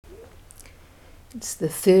It's the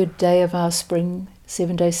third day of our spring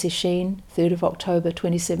 7-day sesshin, 3rd of October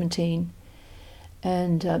 2017.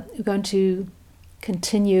 And we're going to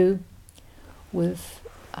continue with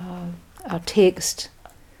our text.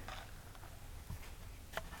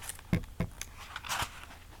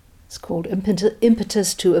 It's called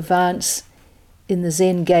Impetus to Advance in the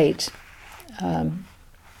Zen Gate,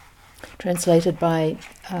 translated by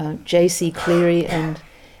J.C. Cleary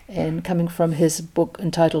and coming from his book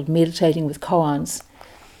entitled Meditating with Koans.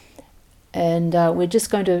 And we're just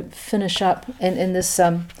going to finish up, and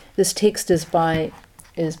this text is by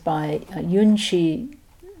Yunshi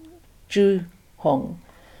Juhong.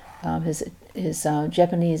 His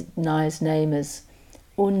Japanese name is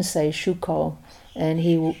Unsei Shuko, and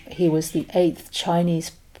he was the 8th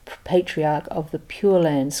Chinese patriarch of the Pure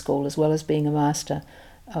Land school, as well as being a master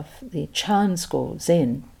of the Chan school,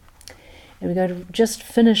 Zen. And we're going to just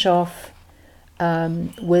finish off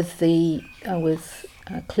with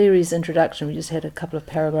Cleary's introduction. We just had a couple of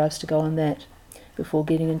paragraphs to go on that before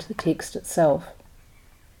getting into the text itself.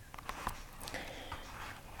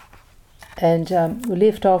 And we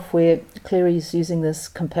left off where Cleary's using this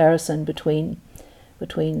comparison between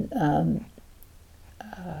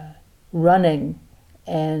running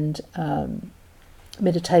and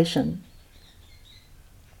meditation.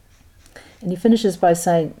 And he finishes by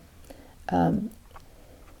saying,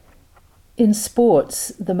 in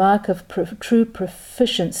sports, the mark of true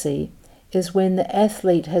proficiency is when the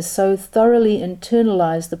athlete has so thoroughly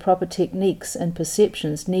internalized the proper techniques and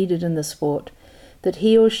perceptions needed in the sport that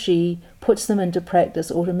he or she puts them into practice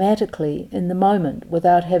automatically in the moment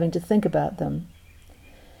without having to think about them.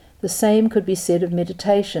 The same could be said of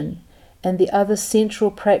meditation and the other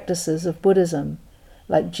central practices of Buddhism,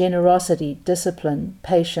 like generosity, discipline,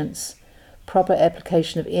 patience, proper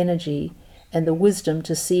application of energy, and the wisdom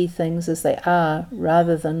to see things as they are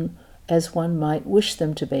rather than as one might wish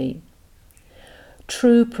them to be.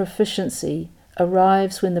 True proficiency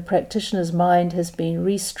arrives when the practitioner's mind has been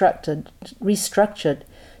restructured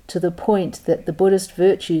to the point that the Buddhist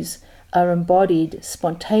virtues are embodied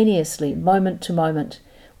spontaneously, moment to moment,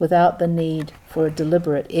 without the need for a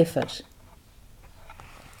deliberate effort.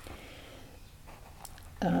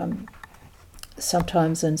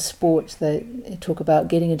 Sometimes in sport they talk about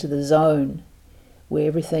getting into the zone where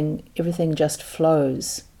everything just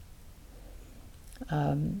flows.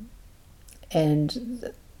 And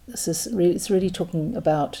it's really talking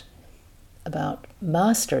about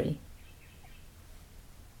mastery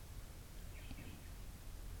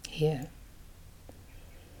here.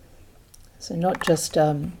 So not just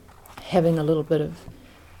having a little bit of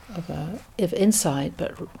insight,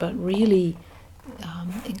 but really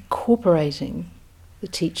incorporating the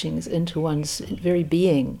teachings into one's very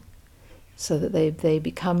being, so that they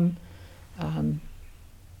become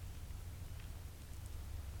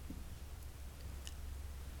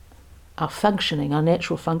our functioning, our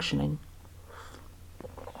natural functioning.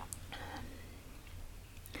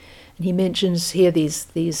 And he mentions here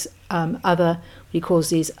these other, what he calls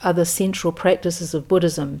these other central practices of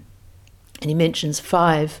Buddhism, and he mentions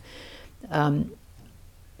 5.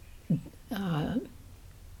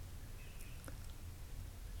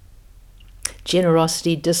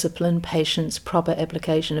 Generosity, discipline, patience, proper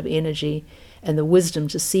application of energy, and the wisdom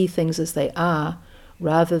to see things as they are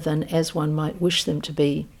rather than as one might wish them to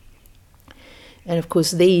be. And of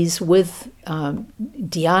course these, with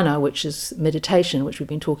dhyana, which is meditation, which we've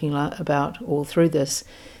been talking about all through this,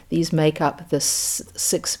 these make up the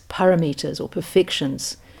 6 paramitas or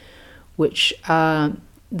perfections, which are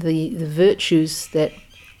the virtues that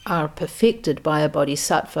are perfected by a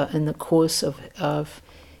bodhisattva in the course of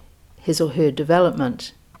his or her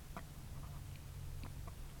development.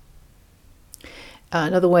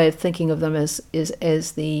 Another way of thinking of them is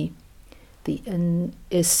as the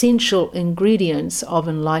essential ingredients of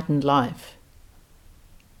enlightened life.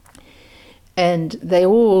 And they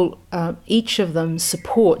all, each of them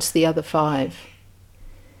supports the other 5.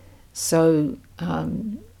 So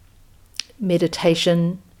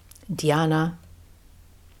meditation, dhyana,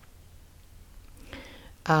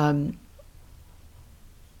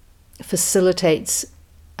 facilitates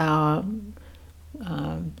our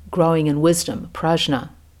growing in wisdom, prajna.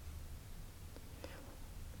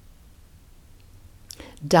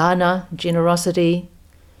 Dana, generosity,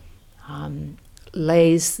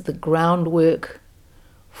 lays the groundwork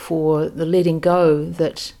for the letting go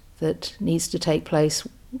that needs to take place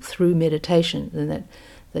through meditation, and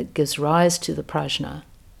that gives rise to the prajna.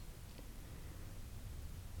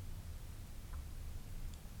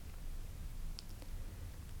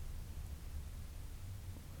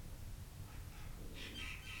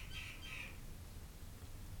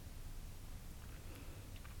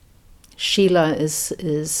 Shila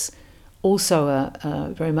is also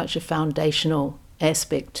a very much a foundational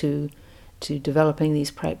aspect to developing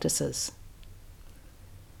these practices.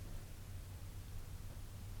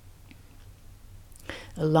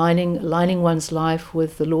 Aligning one's life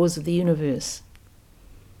with the laws of the universe.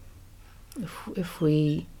 If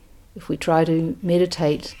we try to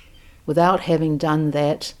meditate without having done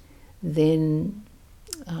that, then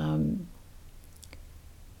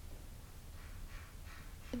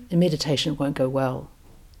meditation won't go well,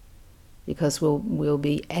 because we'll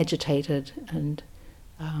be agitated and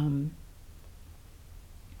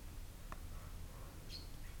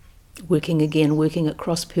working at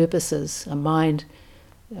cross purposes, a mind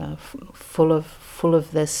full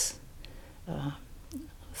of this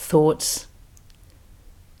thoughts,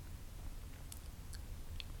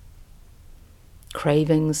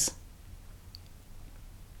 cravings,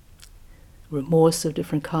 remorse of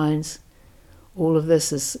different kinds. All of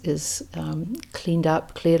this is cleared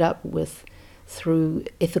up through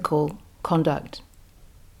ethical conduct,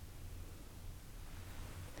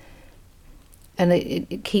 and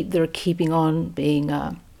they're keeping on being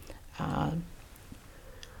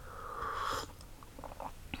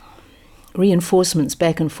reinforcements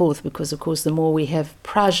back and forth, because of course the more we have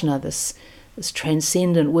prajna, this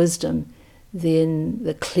transcendent wisdom, then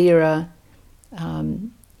the clearer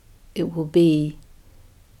it will be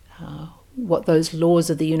what those laws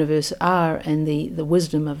of the universe are, and the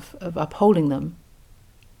wisdom of upholding them.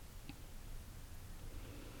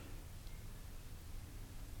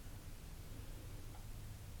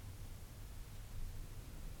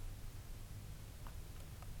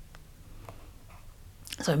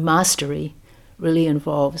 So mastery really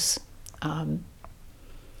involves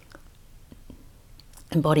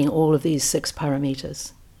embodying all of these 6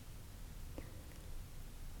 paramitas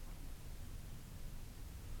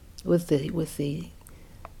with the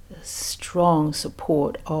strong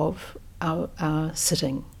support of our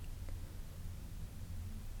sitting,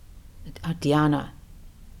 our dhyana.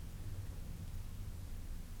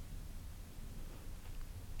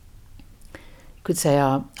 You could say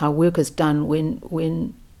our work is done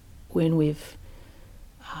when we've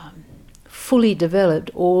fully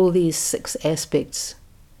developed all these 6 aspects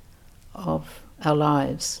of our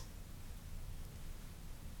lives.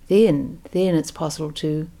 Then it's possible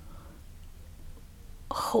to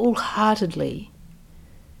wholeheartedly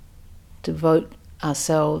devote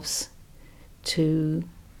ourselves to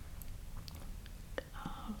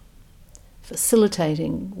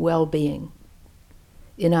facilitating well-being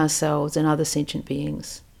in ourselves and other sentient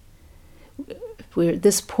beings. If we're at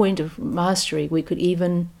this point of mastery, we could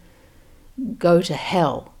even go to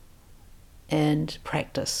hell and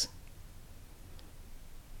practice.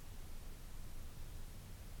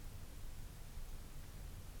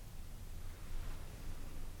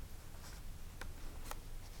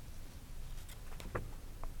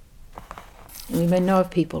 We may know of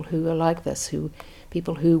people who are like this,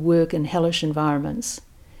 people who work in hellish environments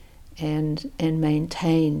and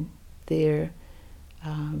maintain their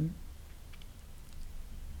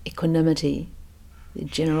equanimity, their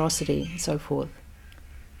generosity, and so forth.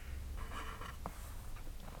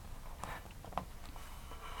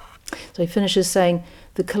 So he finishes saying,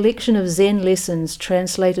 the collection of Zen lessons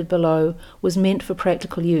translated below was meant for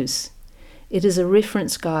practical use. It is a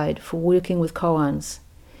reference guide for working with koans.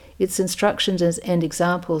 Its instructions and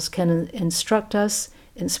examples can instruct us,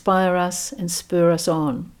 inspire us, and spur us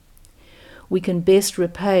on. We can best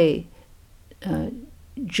repay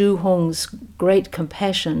Ju Hong's great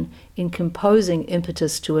compassion in composing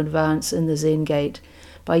impetus to advance in the Zen gate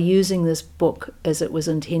by using this book as it was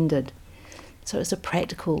intended. So it's a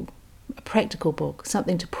practical book,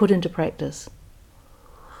 something to put into practice.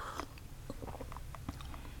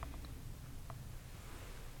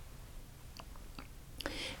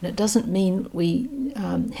 And it doesn't mean we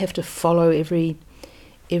have to follow every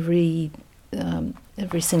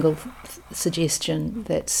single suggestion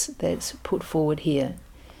that's put forward here,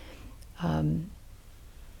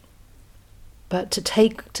 but to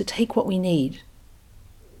take what we need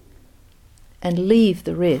and leave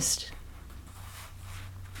the rest.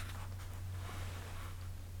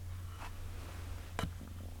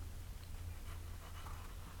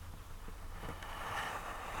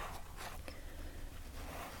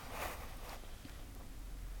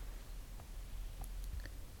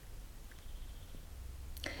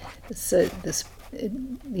 So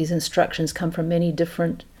these instructions come from many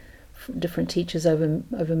different teachers over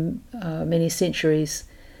many centuries,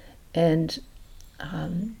 and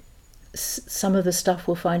some of the stuff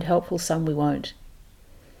we'll find helpful, some we won't.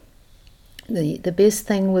 The best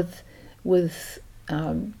thing with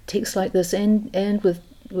texts like this and with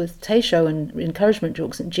Teisho and encouragement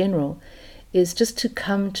talks in general is just to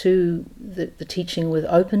come to the teaching with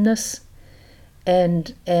openness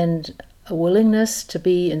and a willingness to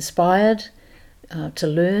be inspired, to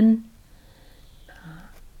learn.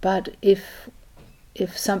 But if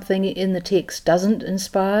something in the text doesn't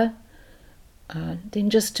inspire, then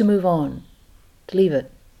just to move on, to leave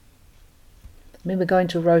it. I remember going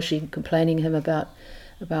to Roshi, complaining him about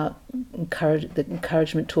the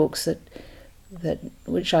encouragement talks that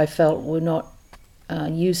which I felt were not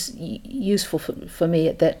useful for me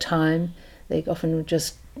at that time. They often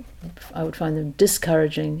I would find them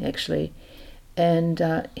discouraging, actually.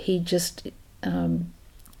 And he just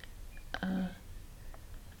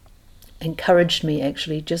encouraged me,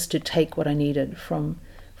 actually, just to take what I needed from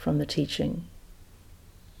the teaching.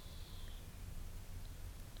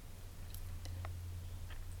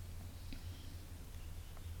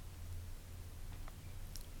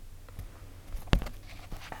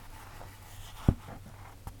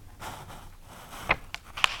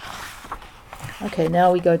 Okay,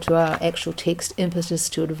 now we go to our actual text, Impetus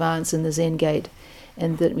to Advance in the Zen Gate,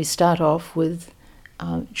 and that we start off with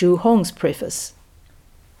Zhu Hong's preface.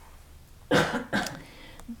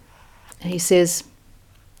 He says,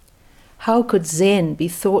 "How could Zen be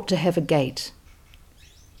thought to have a gate?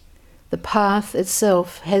 The path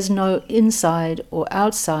itself has no inside or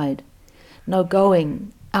outside, no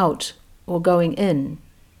going out or going in.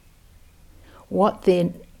 What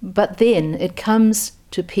then? But then it comes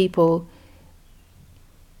to people."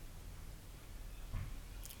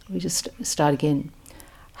 We just start again.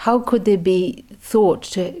 How could Zen be thought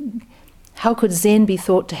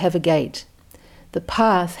to have a gate? The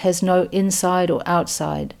path has no inside or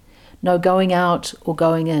outside, no going out or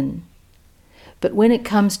going in. But when it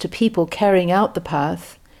comes to people carrying out the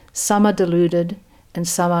path, some are deluded and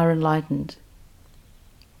some are enlightened.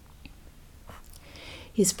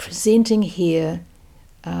 He's presenting here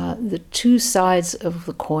the two sides of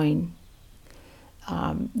the coin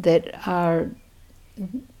that are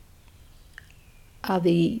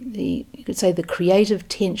the you could say the creative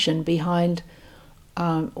tension behind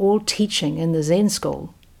all teaching in the Zen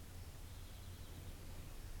school.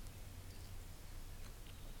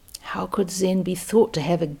 How could Zen be thought to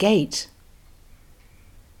have a gate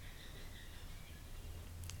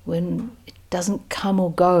when it doesn't come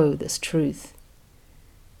or go, this truth?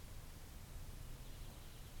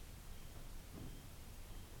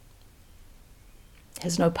 It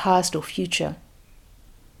has no past or future.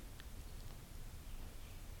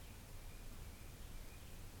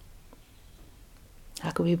 How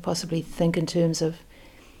could we possibly think in terms of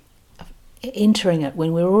entering it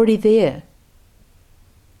when we're already there?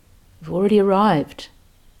 We've already arrived.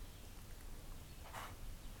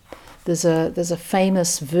 There's a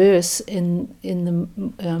famous verse in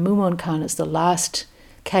the Mumonkan. It's the last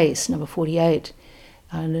case, number 48,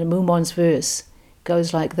 and the Mumon's verse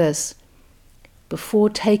goes like this: "Before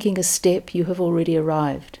taking a step, you have already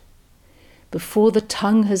arrived. Before the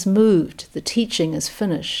tongue has moved, the teaching is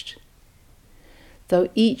finished. Though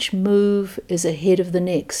each move is ahead of the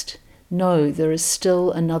next, know there is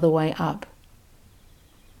still another way up."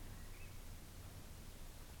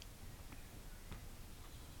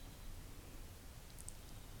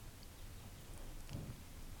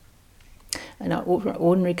 In our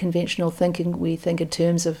ordinary conventional thinking, we think in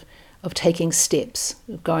terms of taking steps,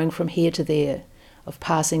 of going from here to there, of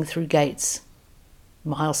passing through gates,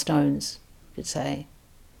 milestones, you could say.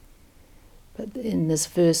 But in this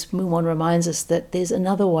verse, Mumon reminds us that there's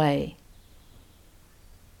another way.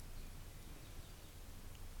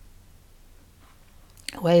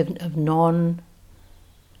 A way of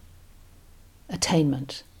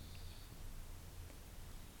non-attainment.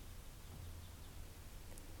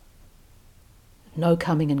 No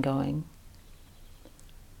coming and going.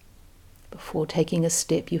 Before taking a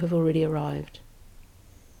step, you have already arrived.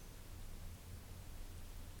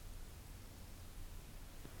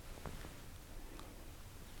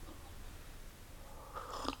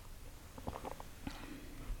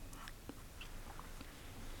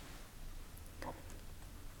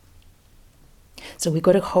 So we've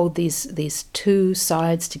got to hold these two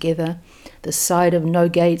sides together, the side of no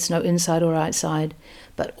gates, no inside or outside,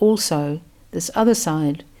 but also this other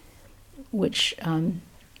side, which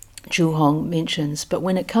Zhu Hong mentions. But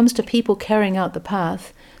when it comes to people carrying out the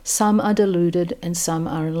path, some are deluded and some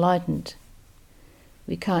are enlightened.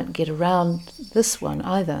 We can't get around this one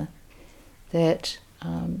either, that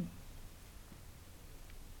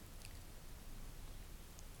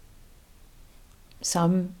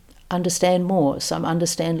some understand more, some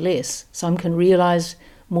understand less, some can realize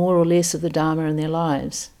more or less of the Dharma in their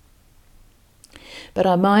lives. But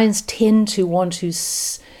our minds tend to want to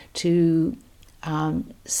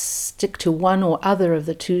stick to one or other of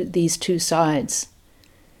these two sides,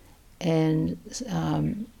 and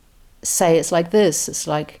say it's like this. It's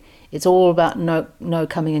like it's all about no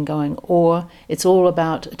coming and going, or it's all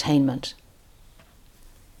about attainment,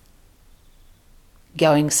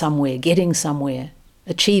 going somewhere, getting somewhere,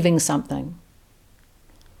 achieving something.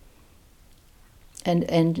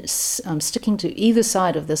 And sticking to either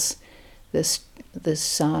side of this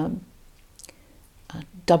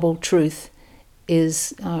double truth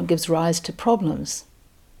gives rise to problems.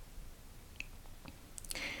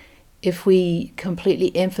 If we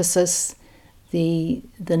completely emphasize the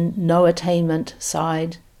no attainment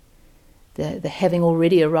side, the having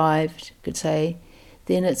already arrived, could say,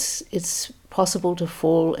 then it's possible to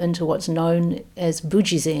fall into what's known as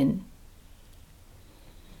Bujizen,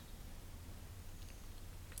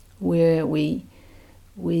 where we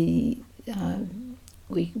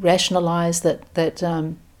rationalize that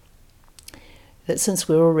since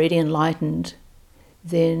we're already enlightened,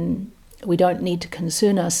 then we don't need to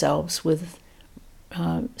concern ourselves with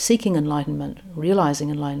seeking enlightenment,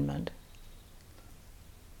 realizing enlightenment.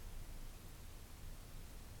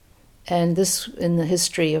 And this, in the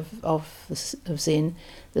history of Zen,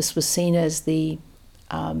 this was seen as the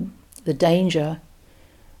danger,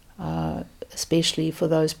 especially for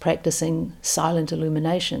those practicing silent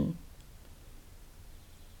illumination,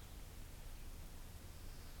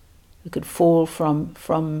 who could fall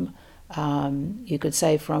from you could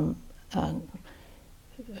say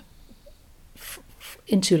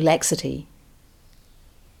into laxity.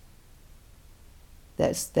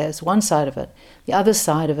 That's one side of it. The other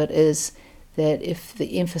side of it is that if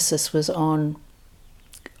the emphasis was on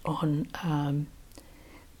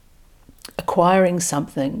acquiring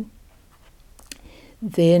something,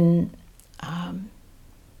 then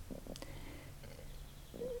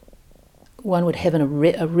one would have a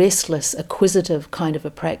restless, acquisitive kind of a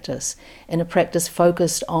practice, and a practice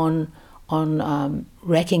focused on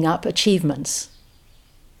racking up achievements,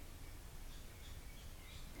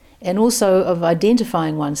 and also of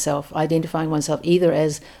identifying oneself either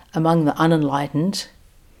as among the unenlightened,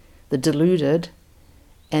 the deluded,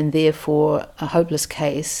 and therefore a hopeless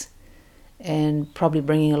case, and probably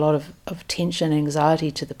bringing a lot of tension and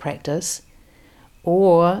anxiety to the practice,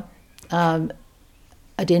 or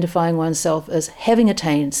identifying oneself as having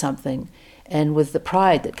attained something, and with the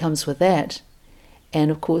pride that comes with that,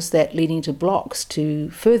 and of course that leading to blocks to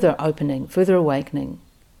further opening, further awakening.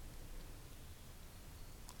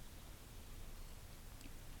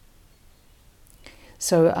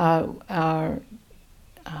 So our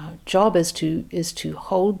job is to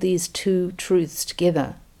hold these two truths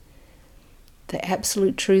together: the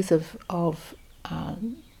absolute truth of our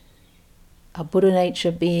Buddha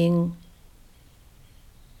nature being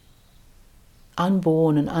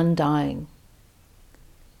unborn and undying,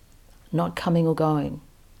 not coming or going,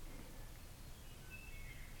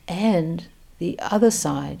 and the other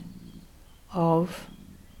side of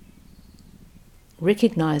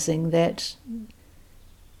recognizing that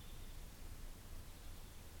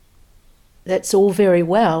that's all very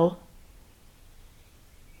well,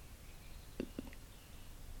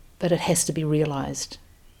 but it has to be realized.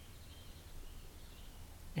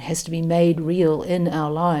 It has to be made real in our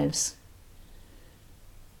lives.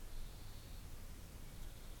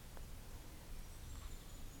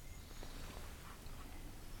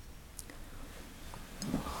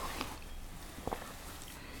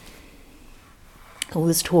 All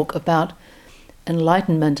this talk about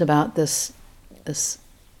enlightenment, about this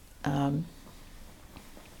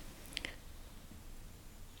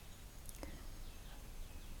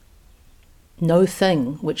no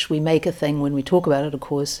thing, which we make a thing when we talk about it, of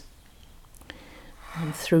course,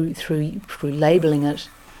 through labeling it.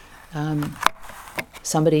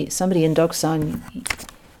 Somebody in Dokusan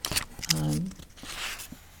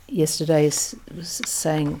yesterday was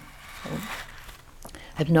saying, I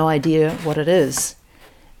have no idea what it is,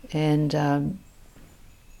 and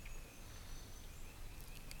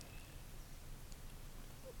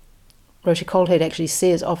Roshi Coldhead actually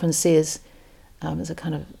often says, as a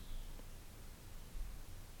kind of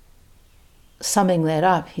summing that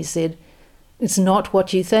up, he said, it's not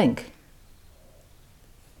what you think.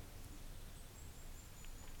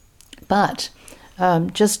 But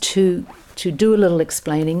just to do a little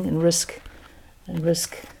explaining and risk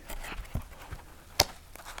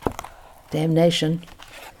damnation,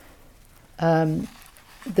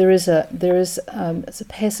 there is a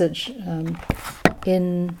passage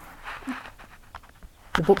in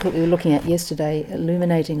the book that we were looking at yesterday,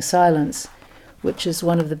 Illuminating Silence, which is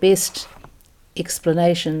one of the best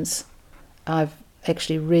explanations I've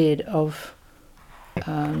actually read of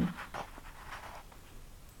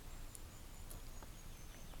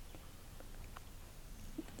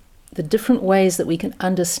the different ways that we can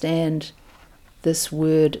understand this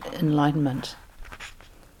word enlightenment.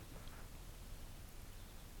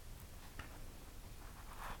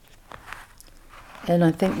 And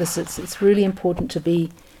I think it's really important to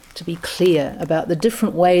be clear about the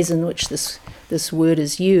different ways in which this word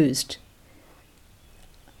is used.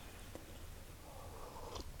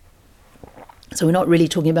 So we're not really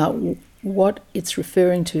talking about what it's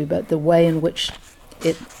referring to, but the way in which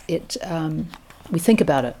we think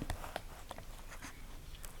about it.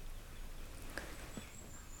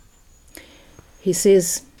 He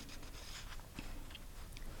says,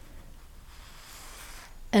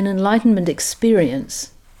 an enlightenment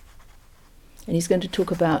experience, and he's going to talk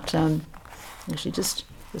about, actually just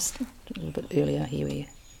a little bit earlier, here we are.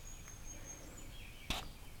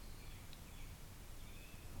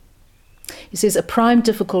 He says, a prime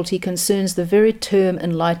difficulty concerns the very term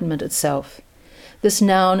enlightenment itself. This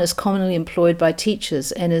noun is commonly employed by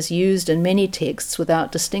teachers and is used in many texts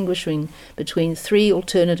without distinguishing between three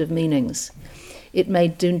alternative meanings. It may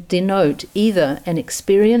denote either an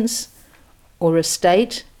experience or a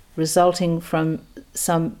state resulting from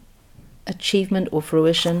some achievement or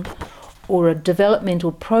fruition, or a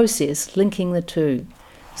developmental process linking the two.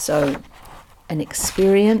 So an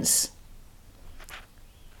experience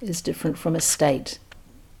is different from a state.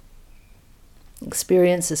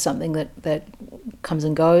 Experience is something that comes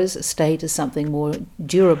and goes. A state is something more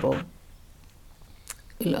durable,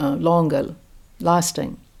 longer,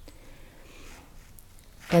 lasting.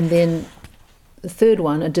 And then the third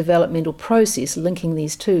one, a developmental process linking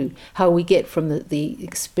these two, how we get from the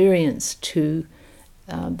experience to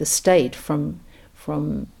the state, from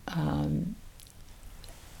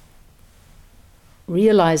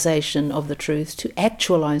realization of the truth to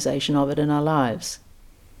actualization of it in our lives.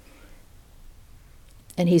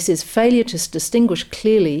 And he says failure to distinguish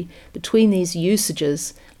clearly between these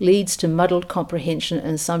usages leads to muddled comprehension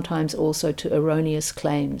and sometimes also to erroneous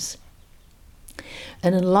claims.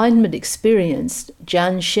 An enlightenment experience,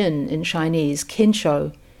 Jianshin in Chinese,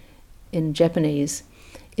 Kensho in Japanese,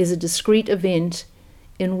 is a discrete event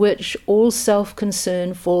in which all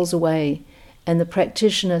self-concern falls away and the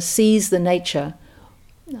practitioner sees the nature,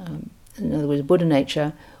 in other words, Buddha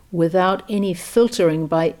nature, without any filtering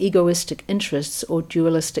by egoistic interests or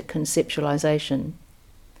dualistic conceptualization.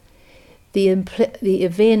 The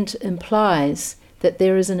event implies that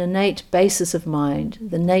there is an innate basis of mind,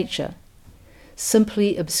 the nature,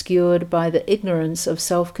 simply obscured by the ignorance of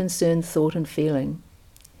self-concerned thought and feeling.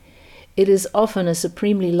 It is often a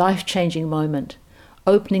supremely life-changing moment,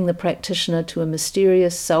 opening the practitioner to a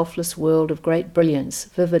mysterious, selfless world of great brilliance,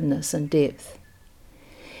 vividness, and depth.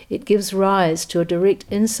 It gives rise to a direct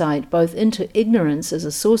insight both into ignorance as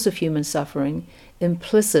a source of human suffering,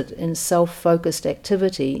 implicit in self-focused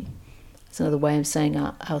activity. That's another way of saying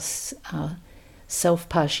our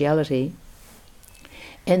self-partiality,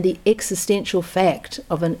 and the existential fact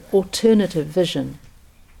of an alternative vision.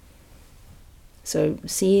 So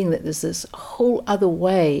seeing that there's this whole other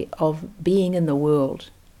way of being in the world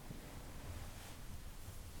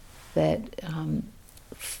that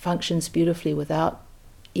functions beautifully without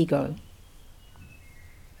ego.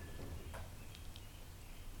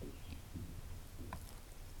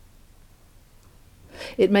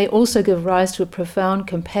 It may also give rise to a profound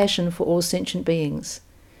compassion for all sentient beings.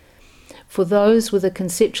 For those with a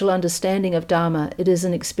conceptual understanding of Dharma, it is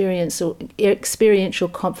an experiential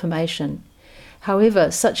confirmation.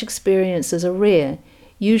 However, such experiences are rare,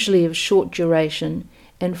 usually of short duration,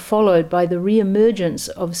 and followed by the re-emergence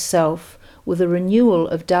of self with a renewal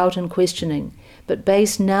of doubt and questioning, but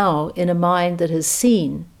based now in a mind that has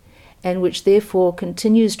seen, and which therefore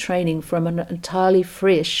continues training from an entirely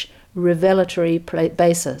fresh, revelatory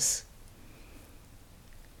basis.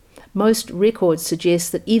 Most records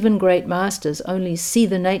suggest that even great masters only see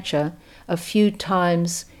the nature a few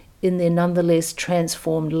times in their nonetheless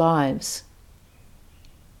transformed lives.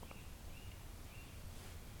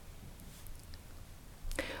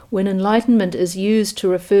 When enlightenment is used to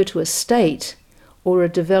refer to a state or a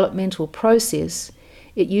developmental process,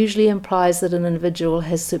 it usually implies that an individual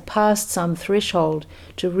has surpassed some threshold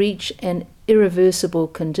to reach an irreversible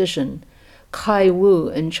condition, kai wu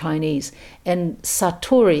in Chinese, and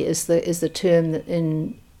satori is the term that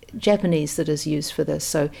in Japanese that is used for this.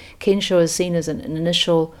 So Kensho is seen as an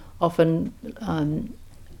initial, often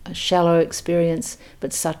a shallow experience,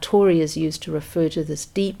 but satori is used to refer to this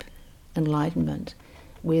deep enlightenment,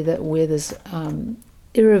 where there's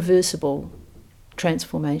irreversible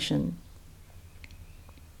transformation.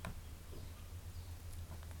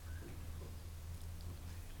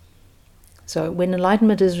 So when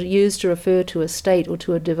enlightenment is used to refer to a state or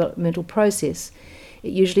to a developmental process,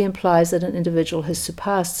 it usually implies that an individual has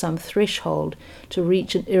surpassed some threshold to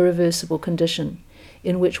reach an irreversible condition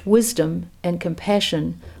in which wisdom and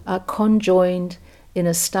compassion are conjoined in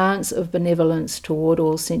a stance of benevolence toward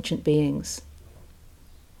all sentient beings.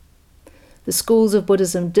 The schools of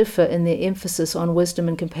Buddhism differ in their emphasis on wisdom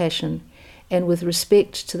and compassion, and with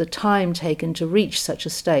respect to the time taken to reach such a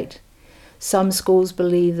state. Some schools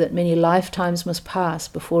believe that many lifetimes must pass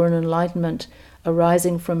before an enlightenment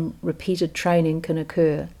arising from repeated training can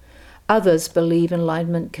occur. Others believe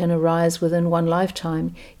enlightenment can arise within one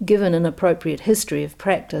lifetime, given an appropriate history of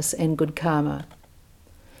practice and good karma.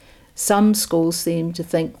 Some schools seem to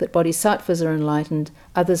think that bodhisattvas are enlightened,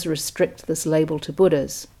 others restrict this label to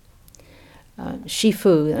Buddhas.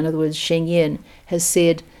 Shifu, in other words Sheng Yen, has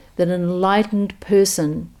said that in an enlightened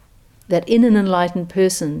person,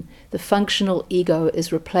 the functional ego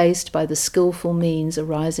is replaced by the skillful means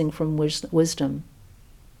arising from wisdom.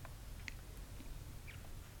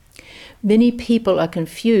 Many people are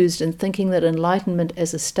confused in thinking that enlightenment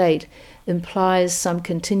as a state implies some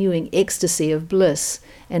continuing ecstasy of bliss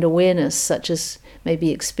and awareness such as may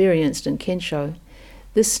be experienced in Kensho.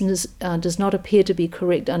 This does not appear to be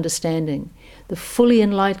correct understanding. The fully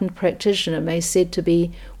enlightened practitioner may be said to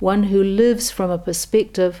be one who lives from a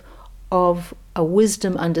perspective of a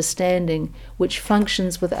wisdom understanding which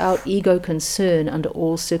functions without ego concern under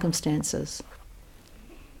all circumstances.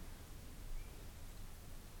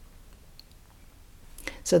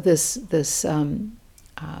 So this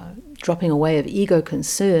dropping away of ego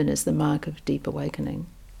concern is the mark of deep awakening.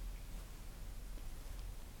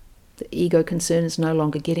 The ego concern is no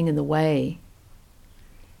longer getting in the way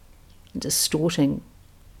and distorting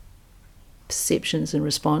perceptions and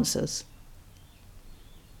responses.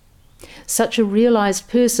 Such a realized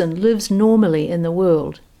person lives normally in the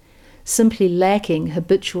world, simply lacking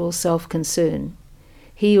habitual self-concern.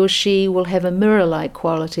 He or she will have a mirror-like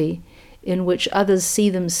quality in which others see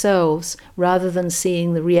themselves rather than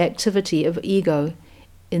seeing the reactivity of ego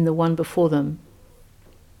in the one before them.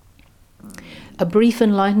 A brief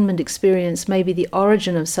enlightenment experience may be the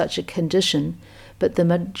origin of such a condition, but the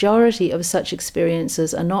majority of such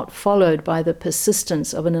experiences are not followed by the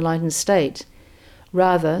persistence of an enlightened state.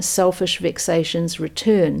 Rather, selfish vexations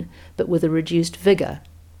return, but with a reduced vigor.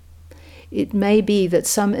 It may be that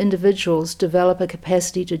some individuals develop a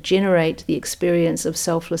capacity to generate the experience of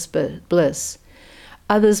selfless bliss.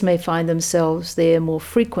 Others may find themselves there more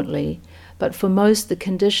frequently, but for most the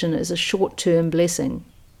condition is a short-term blessing.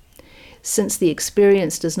 Since the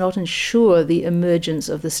experience does not ensure the emergence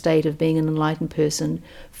of the state of being an enlightened person,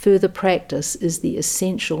 further practice is the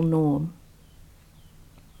essential norm.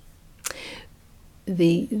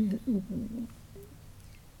 The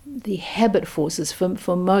habit forces,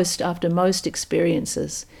 after most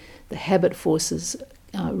experiences, the habit forces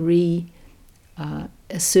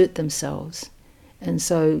assert themselves, and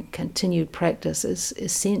so continued practice is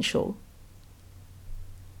essential.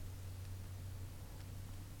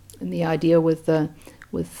 And the idea with the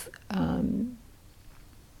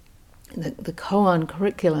koan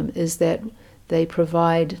curriculum is that they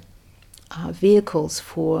provide vehicles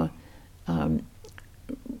for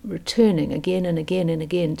returning again and again and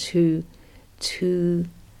again to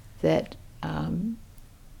that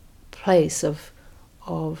place of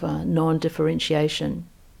non-differentiation.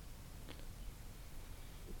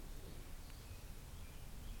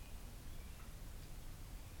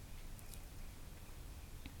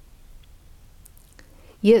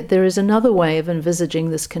 Yet there is another way of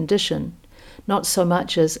envisaging this condition, not so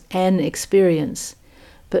much as an experience,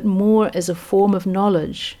 but more as a form of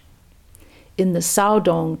knowledge. In the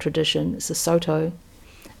Saodong tradition, it's a Soto,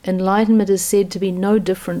 enlightenment is said to be no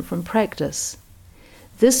different from practice.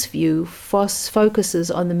 This view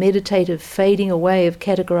focuses on the meditative fading away of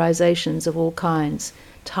categorizations of all kinds,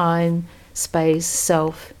 time, space,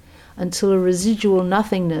 self, until a residual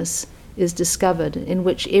nothingness is discovered in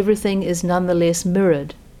which everything is nonetheless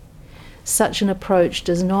mirrored. Such an approach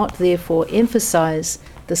does not therefore emphasize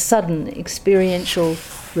the sudden experiential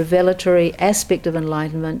revelatory aspect of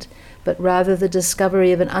enlightenment, but rather the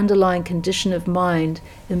discovery of an underlying condition of mind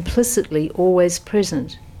implicitly always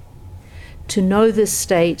present. To know this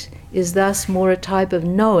state is thus more a type of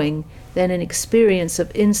knowing than an experience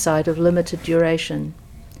of insight of limited duration.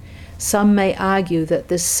 Some may argue that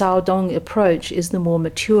this Saodong approach is the more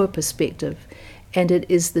mature perspective, and it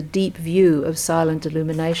is the deep view of silent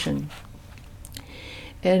illumination.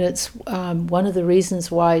 And it's one of the reasons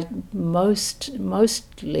why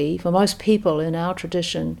mostly, for most people in our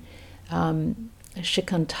tradition,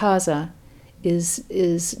 Shikantaza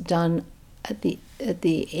is done at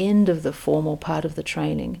the end of the formal part of the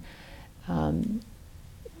training,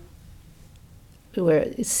 where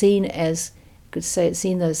it's seen as, you could say, it's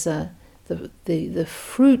seen as the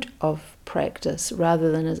fruit of practice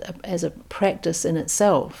rather than as a practice in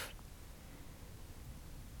itself.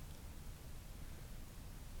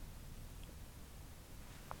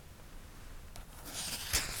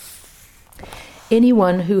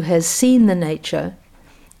 Anyone who has seen the nature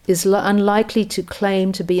is unlikely to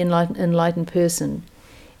claim to be an enlightened person,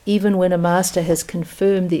 even when a master has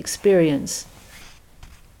confirmed the experience.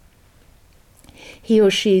 He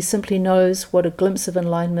or she simply knows what a glimpse of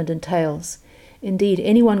enlightenment entails. Indeed,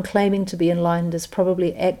 anyone claiming to be enlightened is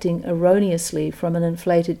probably acting erroneously from an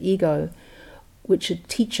inflated ego, which a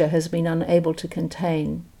teacher has been unable to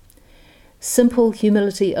contain. Simple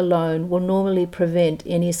humility alone will normally prevent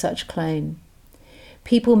any such claim.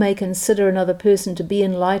 People may consider another person to be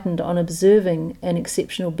enlightened on observing an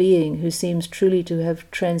exceptional being who seems truly to have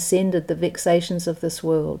transcended the vexations of this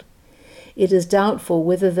world. It is doubtful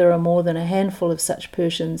whether there are more than a handful of such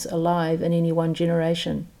persons alive in any one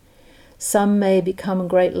generation. Some may become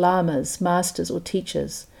great lamas, masters, or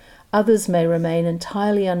teachers. Others may remain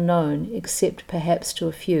entirely unknown, except perhaps to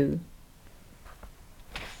a few.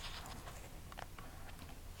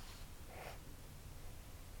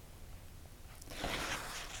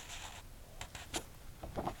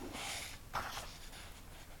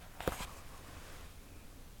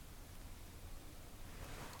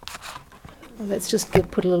 Let's just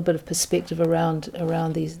put a little bit of perspective around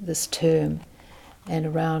this term and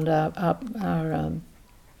around our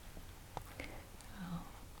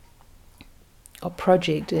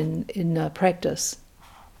project in practice.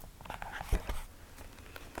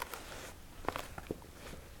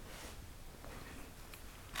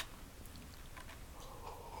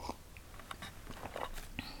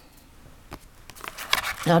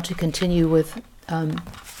 Now to continue with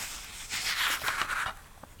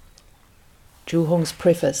Zhu Hong's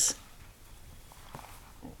preface.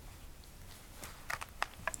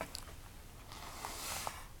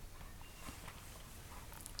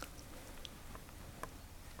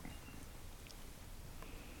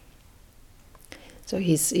 So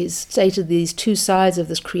he's stated these two sides of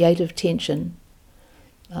this creative tension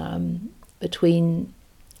between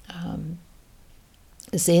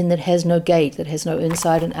Zen that has no gate, that has no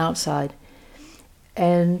inside and outside,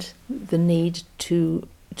 and the need to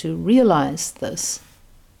realize this.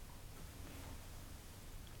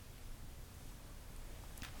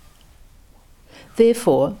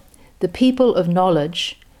 Therefore, the people of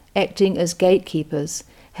knowledge, acting as gatekeepers,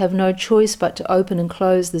 have no choice but to open and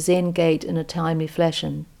close the Zen gate in a timely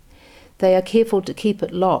fashion. They are careful to keep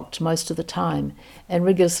it locked most of the time and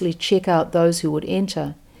rigorously check out those who would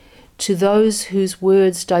enter. To those whose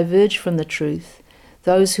words diverge from the truth,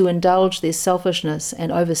 those who indulge their selfishness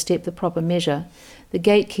and overstep the proper measure, the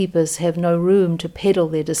gatekeepers have no room to peddle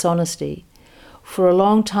their dishonesty. For a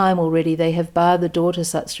long time already they have barred the door to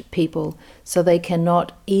such people, so they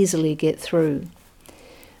cannot easily get through.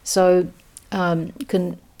 So,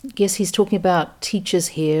 guess he's talking about teachers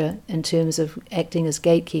here in terms of acting as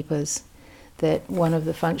gatekeepers, that one of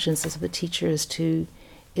the functions of the teacher is to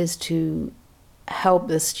help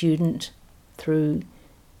the student through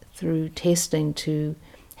testing to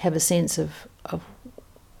have a sense of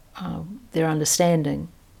their understanding,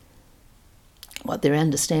 what their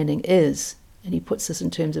understanding is. And he puts this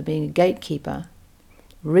in terms of being a gatekeeper,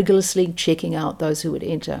 rigorously checking out those who would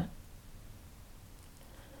enter.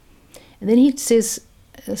 And then he says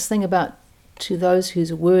this thing about to those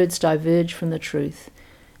whose words diverge from the truth,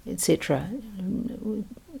 etc.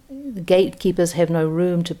 The gatekeepers have no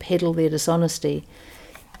room to peddle their dishonesty.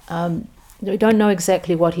 We don't know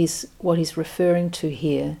exactly what he's referring to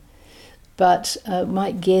here, but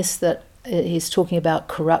might guess that he's talking about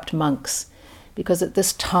corrupt monks, because at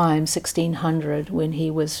this time, 1600, when he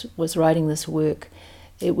was writing this work,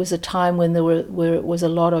 it was a time when there was a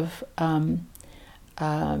lot of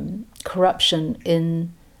corruption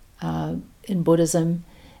in Buddhism.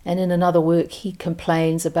 And in another work, he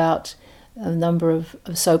complains about a number of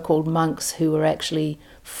so-called monks who were actually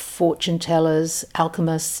fortune tellers,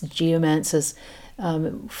 alchemists, geomancers,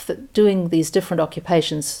 doing these different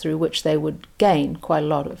occupations through which they would gain quite a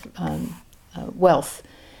lot of wealth.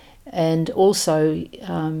 And also,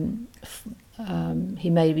 he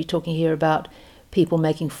may be talking here about people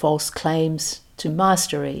making false claims to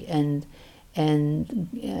mastery and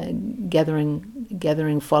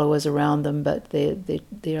gathering followers around them, but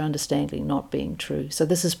their understanding not being true. So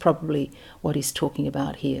this is probably what he's talking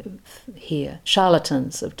about here.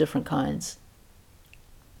 Charlatans of different kinds.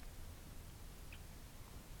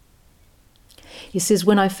 He says,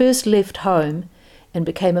 when I first left home, and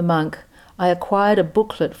became a monk, I acquired a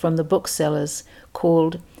booklet from the booksellers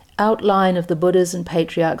called Outline of the Buddhas and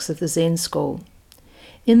Patriarchs of the Zen School.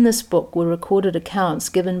 In this book were recorded accounts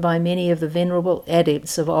given by many of the venerable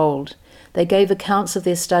adepts of old. They gave accounts of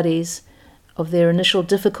their studies, of their initial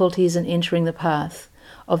difficulties in entering the path,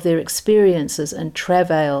 of their experiences and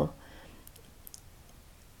travail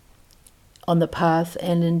on the path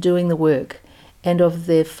and in doing the work, and of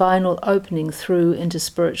their final opening through into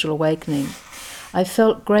spiritual awakening. I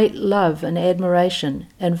felt great love and admiration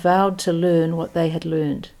and vowed to learn what they had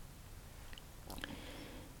learned.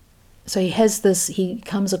 So he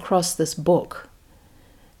comes across this book,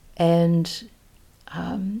 and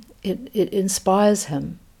it inspires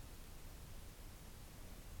him.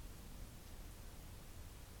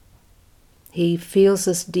 He feels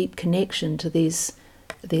this deep connection to these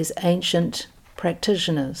ancient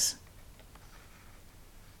practitioners.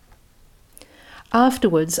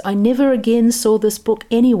 Afterwards, I never again saw this book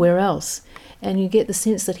anywhere else, and you get the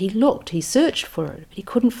sense that he searched for it, but he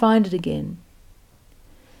couldn't find it again.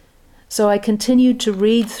 So I continued to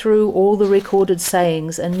read through all the recorded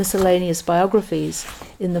sayings and miscellaneous biographies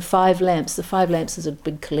in the Five Lamps. The Five Lamps is a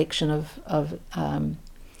big collection of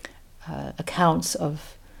accounts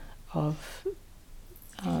of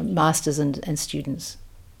masters and students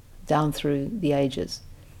down through the ages.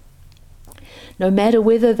 No matter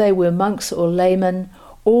whether they were monks or laymen,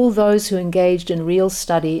 all those who engaged in real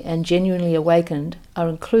study and genuinely awakened are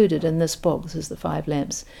included in this book. This is the Five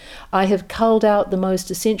Lamps. I have culled out the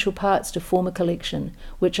most essential parts to form a collection,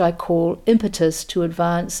 which I call Impetus to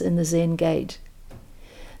Advance in the Zen Gate.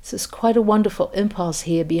 So it's quite a wonderful impulse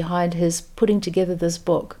here behind his putting together this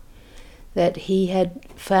book, that he had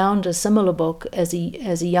found a similar book as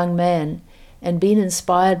a young man and been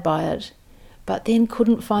inspired by it, but then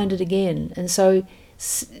couldn't find it again. And so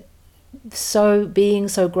being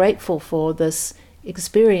so grateful for this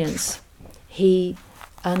experience, he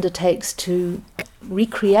undertakes to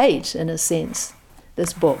recreate, in a sense,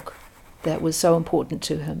 this book that was so important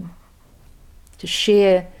to him, to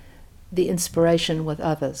share the inspiration with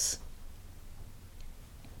others.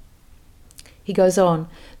 He goes on,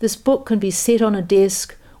 this book can be set on a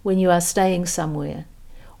desk when you are staying somewhere,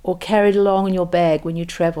 or carried along in your bag when you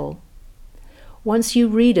travel. Once you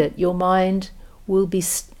read it, your mind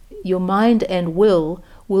and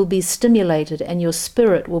will be stimulated, and your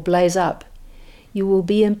spirit will blaze up. You will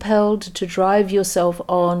be impelled to drive yourself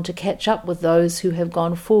on to catch up with those who have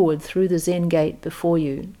gone forward through the Zen gate before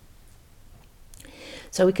you.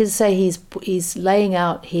 So we could say he's laying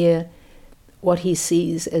out here what he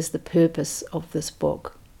sees as the purpose of this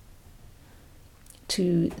book,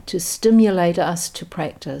 to stimulate us to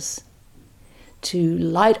practice, to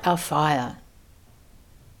light our fire.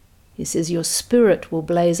 He says, your spirit will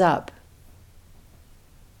blaze up.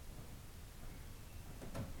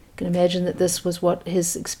 You can imagine that this was what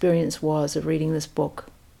his experience was of reading this book,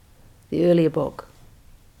 the earlier book,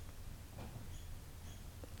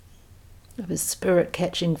 of his spirit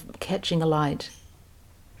catching a light.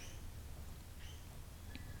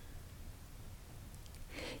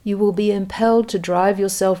 You will be impelled to drive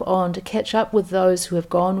yourself on to catch up with those who have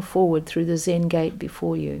gone forward through the Zen gate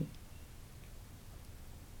before you.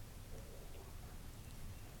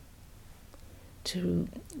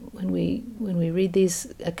 When we read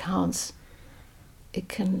these accounts, it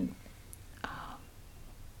can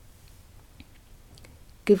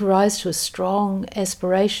give rise to a strong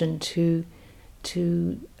aspiration to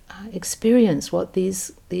experience what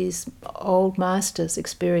these old masters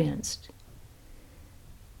experienced.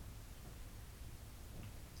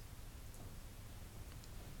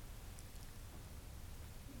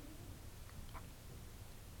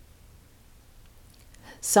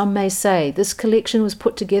 Some may say, this collection was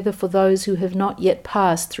put together for those who have not yet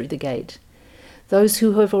passed through the gate. Those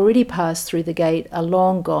who have already passed through the gate are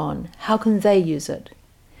long gone. How can they use it?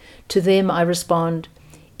 To them I respond,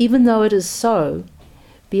 even though it is so,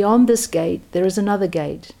 beyond this gate there is another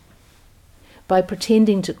gate. By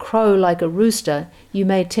pretending to crow like a rooster, you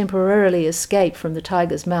may temporarily escape from the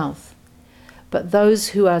tiger's mouth. But those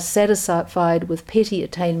who are satisfied with petty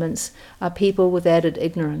attainments are people with added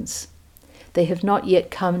ignorance. They have not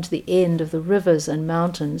yet come to the end of the rivers and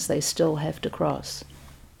mountains they still have to cross.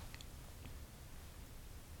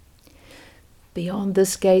 Beyond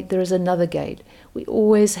this gate, there is another gate. We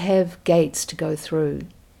always have gates to go through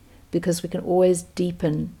because we can always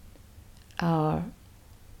deepen our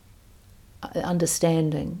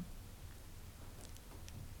understanding,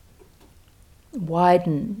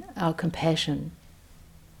 widen our compassion,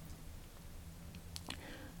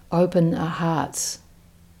 open our hearts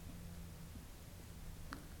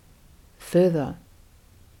further.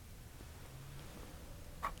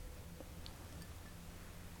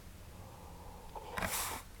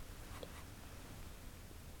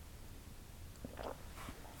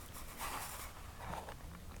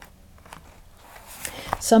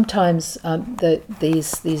 sometimes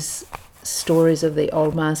these stories of the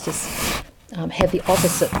old masters have the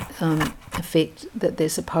opposite effect that they're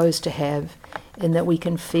supposed to have, in that we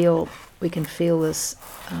can feel this.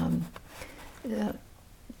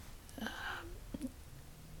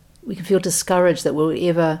 We can feel discouraged that we'll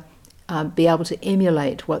ever be able to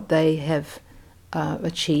emulate what they have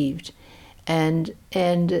achieved, and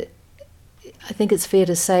I think it's fair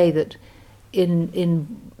to say that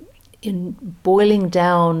in boiling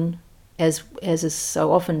down, as is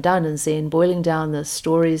so often done in Zen, boiling down the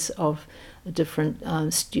stories of different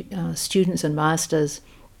students and masters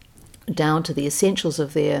down to the essentials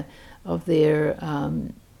of their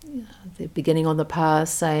beginning on the path,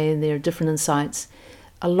 say, and their different insights,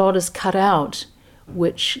 a lot is cut out,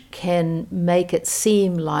 which can make it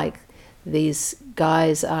seem like these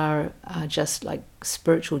guys are just like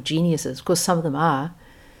spiritual geniuses. Of course, some of them are.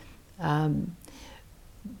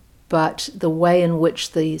 But the way in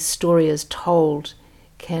which the story is told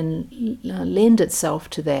can lend itself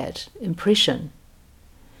to that impression.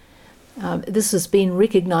 This has been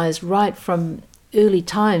recognized right from early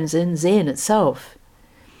times in Zen itself.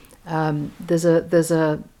 There's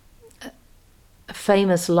a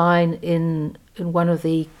famous line in one of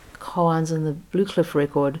the koans in the Blue Cliff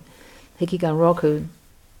record, Hekigan Roku.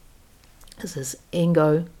 This is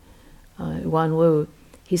Engo Wanwu.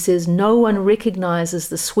 He says, "No one recognizes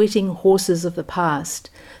the sweating horses of the past.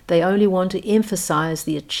 They only want to emphasize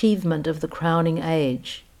the achievement of the crowning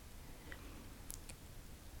age."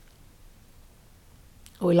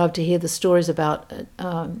 We love to hear the stories about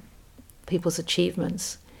people's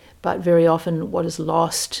achievements, but very often what is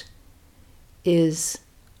lost is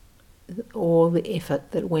all the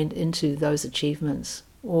effort that went into those achievements,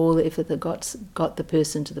 all the effort that got the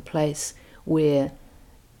person to the place where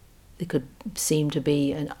there could seem to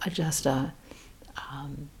be just a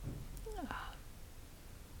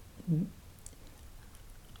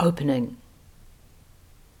opening,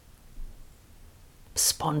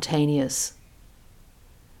 spontaneous,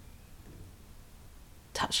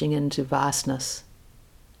 touching into vastness.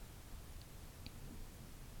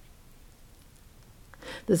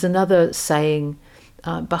 There's another saying,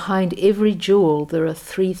 behind every jewel there are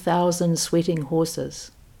 3,000 sweating horses.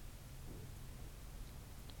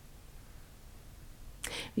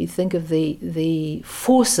 You think of the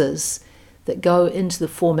forces that go into the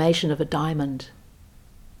formation of a diamond,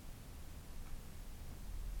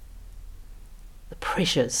 the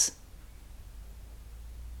pressures.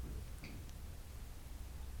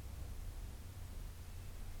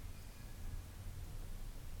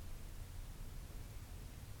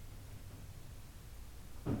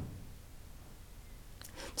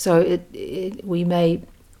 So it may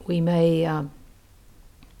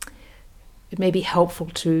be helpful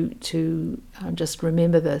to just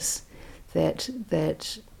remember this, that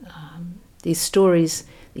these stories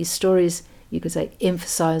you could say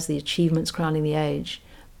emphasize the achievements crowning the age,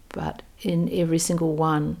 but in every single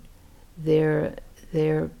one, there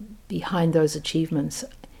behind those achievements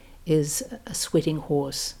is a sweating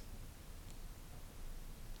horse.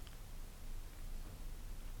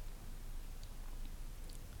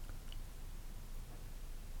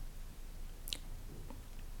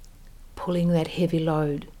 Pulling that heavy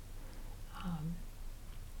load,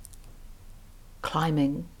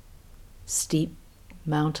 climbing steep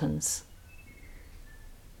mountains,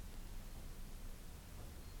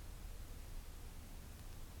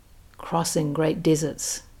 crossing great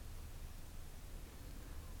deserts,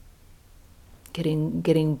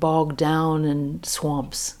 getting bogged down in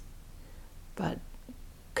swamps, but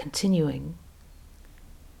continuing.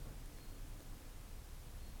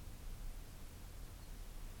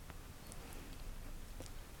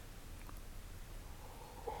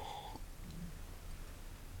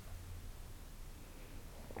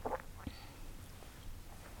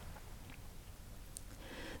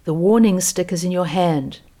 The warning stick is in your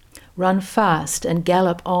hand. Run fast and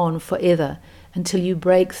gallop on forever until you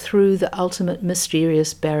break through the ultimate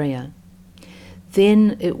mysterious barrier.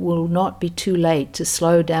 Then it will not be too late to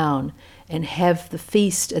slow down and have the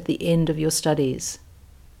feast at the end of your studies.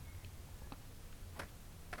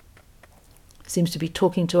 Seems to be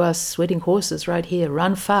talking to us sweating horses right here.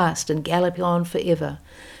 Run fast and gallop on forever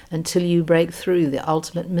until you break through the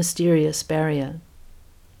ultimate mysterious barrier.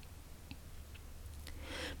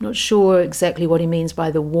 I'm not sure exactly what he means by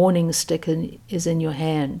the warning stick is in your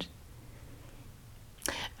hand.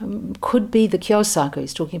 Could be the Kyosaku.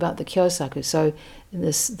 He's talking about the Kyosaku. So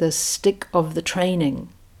this stick of the training.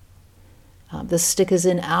 The stick is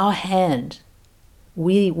in our hand.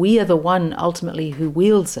 We are the one ultimately who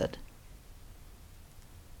wields it.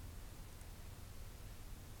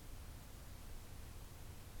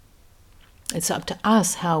 It's up to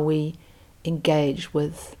us how we engage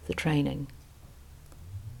with the training.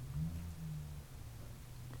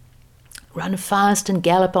 Run fast and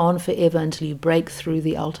gallop on forever until you break through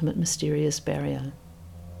the ultimate mysterious barrier.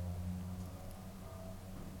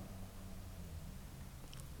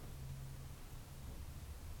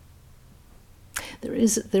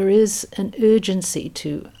 There is an urgency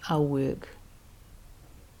to our work,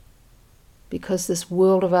 because this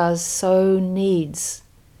world of ours so needs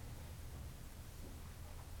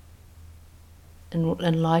an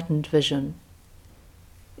enlightened vision.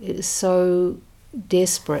 It is so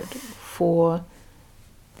desperate for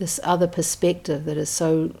this other perspective that is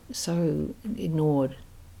so ignored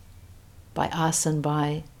by us and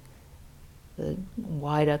by the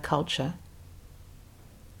wider culture.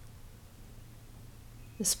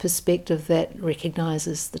 This perspective that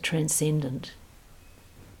recognizes the transcendent,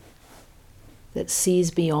 that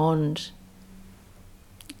sees beyond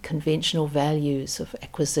conventional values of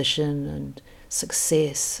acquisition and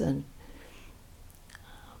success and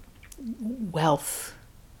wealth.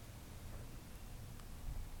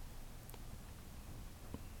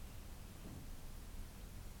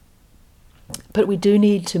 But we do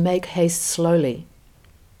need to make haste slowly.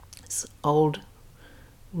 It's old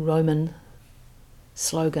Roman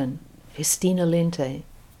slogan, festina lente.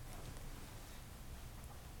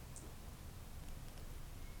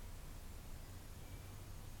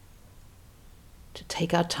 To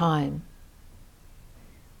take our time.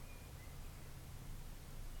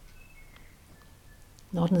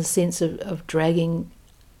 Not in the sense of dragging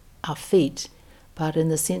our feet, but in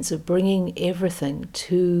the sense of bringing everything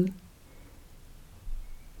to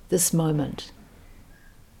this moment.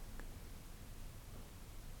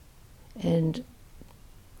 And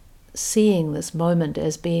seeing this moment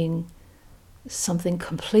as being something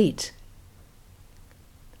complete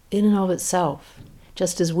in and of itself,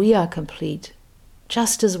 just as we are complete,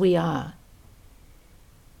 just as we are,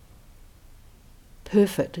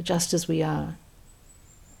 perfect, just as we are.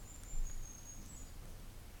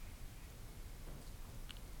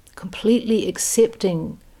 Completely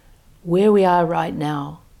accepting where we are right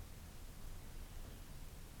now.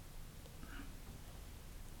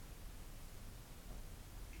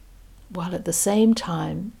 While at the same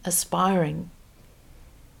time aspiring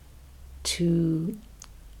to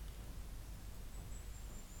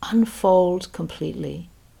unfold completely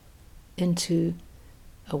into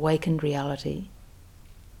awakened reality.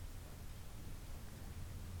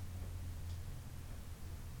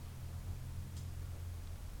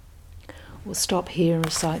 We'll stop here and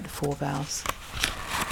recite the 4 vows.